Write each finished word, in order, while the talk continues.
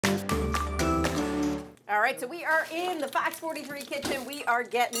All right, so we are in the Fox 43 kitchen. We are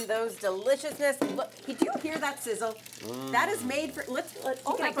getting those deliciousness. Look, did you hear that sizzle? That is made for, let's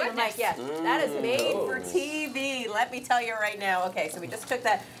oh my goodness. Yeah, that is made for TV. Let me tell you right now. Okay, so we just took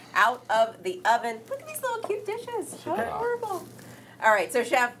that out of the oven. Look at these little cute dishes. How adorable. All right, so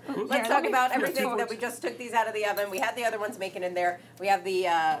Chef, let's talk about everything that we just took these out of the oven. We had the other ones making in there. We have the,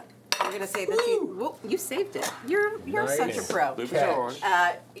 we're gonna say that you saved it. You're nice. Such a pro.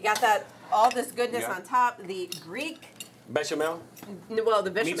 You got that, all this goodness on top. The Greek béchamel. Well,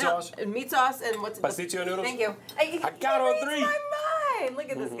 the béchamel, meat sauce, and what's Pastitchio noodles. Thank you. I got all three. My mind. Look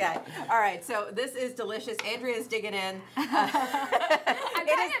at this guy. All right, so this is delicious. Andrea's digging in. It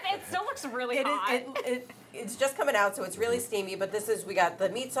still looks really hot. It's just coming out, so it's really steamy. But this is, we got the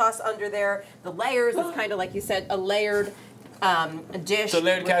meat sauce under there. The layers. It's kind of like you said, a layered dish. It's a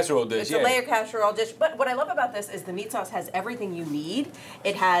layered casserole dish. It's a layered casserole dish. But what I love about this is the meat sauce has everything you need.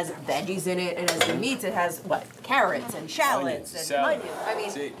 It has veggies in it. It has the meats. It has what? Carrots and shallots and onions. I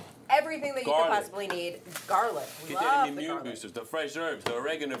mean, everything that you could possibly need. Garlic. Get that in the immune boosters. The fresh herbs, the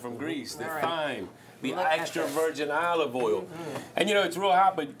oregano from Greece, the thyme, the extra virgin olive oil. And you know, it's real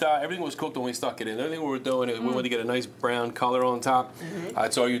hot, but everything was cooked when we stuck it in. Everything we were doing is we wanted to get a nice brown color on top.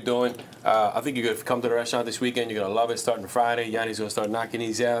 That's all you're doing. I think you're going to come to the restaurant this weekend. You're going to love it starting Friday. Yanni's going to start knocking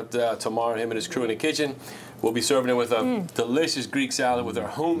these out tomorrow, him and his crew in the kitchen. We'll be serving it with a delicious Greek salad with our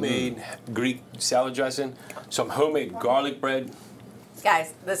homemade Greek salad dressing, some homemade garlic bread.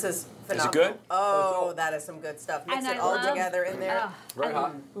 Guys, this is phenomenal. Is it good? Oh, that is some good stuff. Mix it all together in there. Very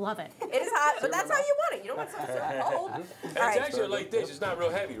hot. Love it. It is hot, but that's how you want it. You don't want something so cold. And it's actually a light dish. It's not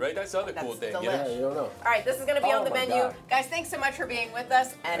real heavy, right? That's the other cool thing. Yeah, you don't know. All right, this is going to be on the menu. Guys, thanks so much for being with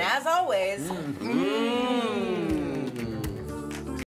us. And as always,